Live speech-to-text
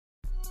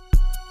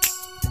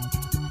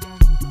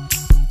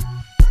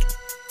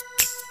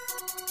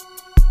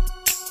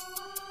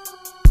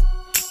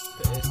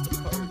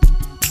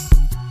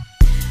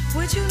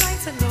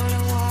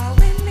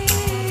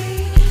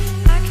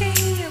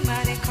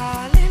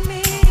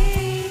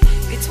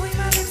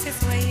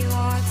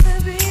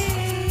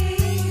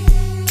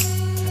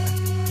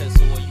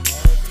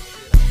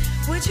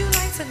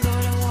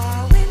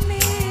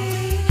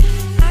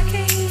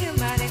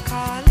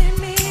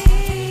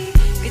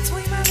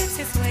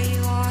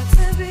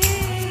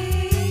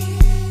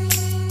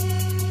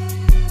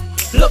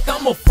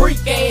a freak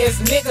ass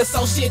nigga,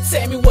 so shit,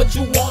 tell me what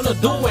you wanna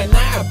do, and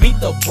I beat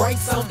the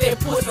brakes off that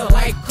pussy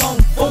like kung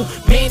fu.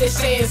 Man, this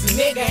ass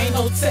nigga ain't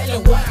no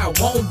telling what I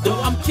won't do.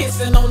 I'm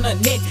kissing on the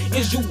neck,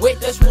 is you wet?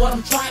 That's what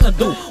I'm trying to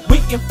do. We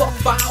can fuck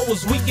for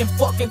hours, we can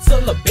fuck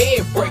until the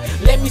bed break.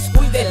 Let me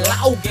squeeze that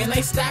log and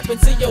ain't stopping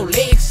till your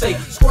legs shake.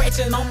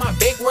 Scratching on my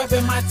back,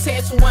 rubbing my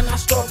tattoo when I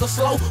struggle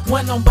slow.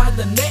 When I'm by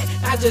the neck,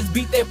 I just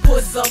beat that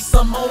pussy up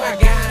some more. I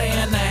got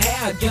her in the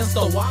hair against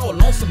the wall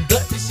on some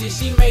dirty shit.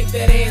 She make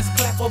that ass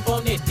clap up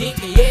on that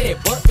dick, and yeah,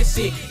 that bucket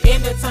shit.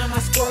 Anytime I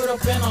squirt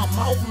up in her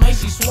mouth, man,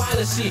 she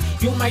swallow shit.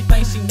 You might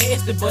think she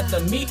nasty, but to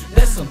me,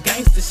 that's some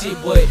gangster shit.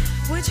 But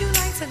would you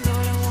like to go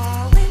to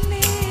war with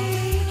me?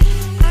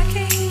 I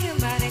can hear your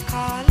body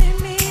calling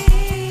me.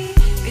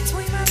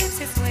 Between my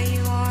lips is where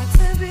you ought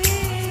to be.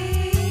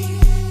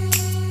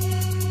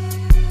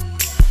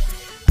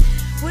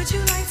 Would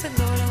you like to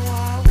go to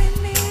war